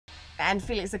And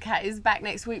Felix the cat is back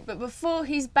next week. But before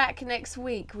he's back next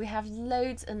week, we have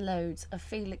loads and loads of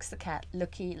Felix the cat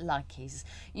looky-likeys.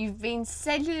 You've been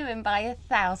sending them in by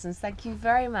thousands. Thank you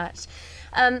very much.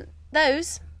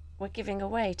 Those we're giving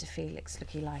away to Felix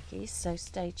looky-likeys, so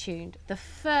stay tuned. The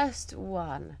first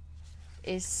one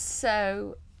is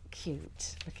so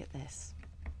cute. Look at this.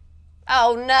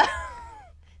 Oh no!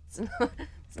 It's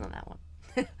not that one.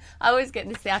 I always get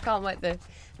this thing. I can't wait the...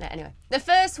 No, anyway. The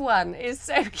first one is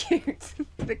so cute.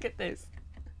 Look at this.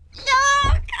 Look!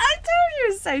 I told you it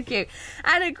was so cute.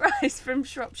 Anna Grice from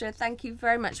Shropshire, thank you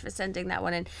very much for sending that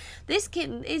one in. This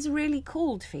kitten is really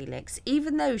called Felix,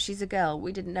 even though she's a girl.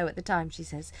 We didn't know at the time, she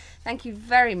says. Thank you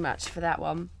very much for that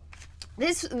one.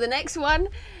 The next one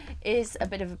is a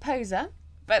bit of a poser,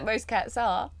 but most cats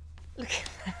are. Look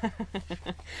at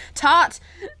that. Tart,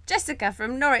 Jessica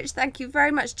from Norwich, thank you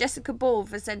very much, Jessica Ball,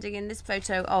 for sending in this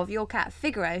photo of your cat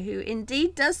Figaro, who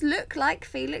indeed does look like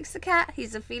Felix the cat.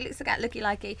 He's a Felix the cat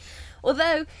looky-likey,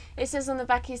 although it says on the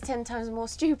back he's 10 times more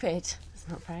stupid. It's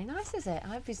not very nice, is it? I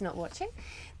hope he's not watching.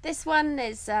 This one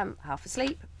is half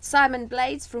asleep. Simon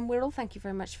Blades from Wirral, thank you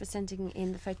very much for sending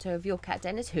in the photo of your cat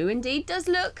Dennis, who indeed does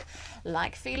look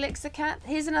like Felix the cat.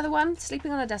 Here's another one,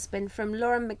 sleeping on a dustbin, from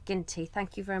Lauren McGinty.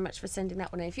 Thank you very much for sending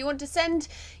that one in. If you want to send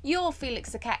your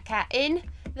Felix the cat in,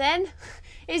 then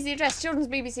here's the address: Children's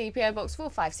BBC, PO Box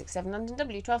 4567, London,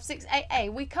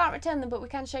 W126AA. We can't return them, but we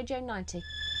can show Joe 90.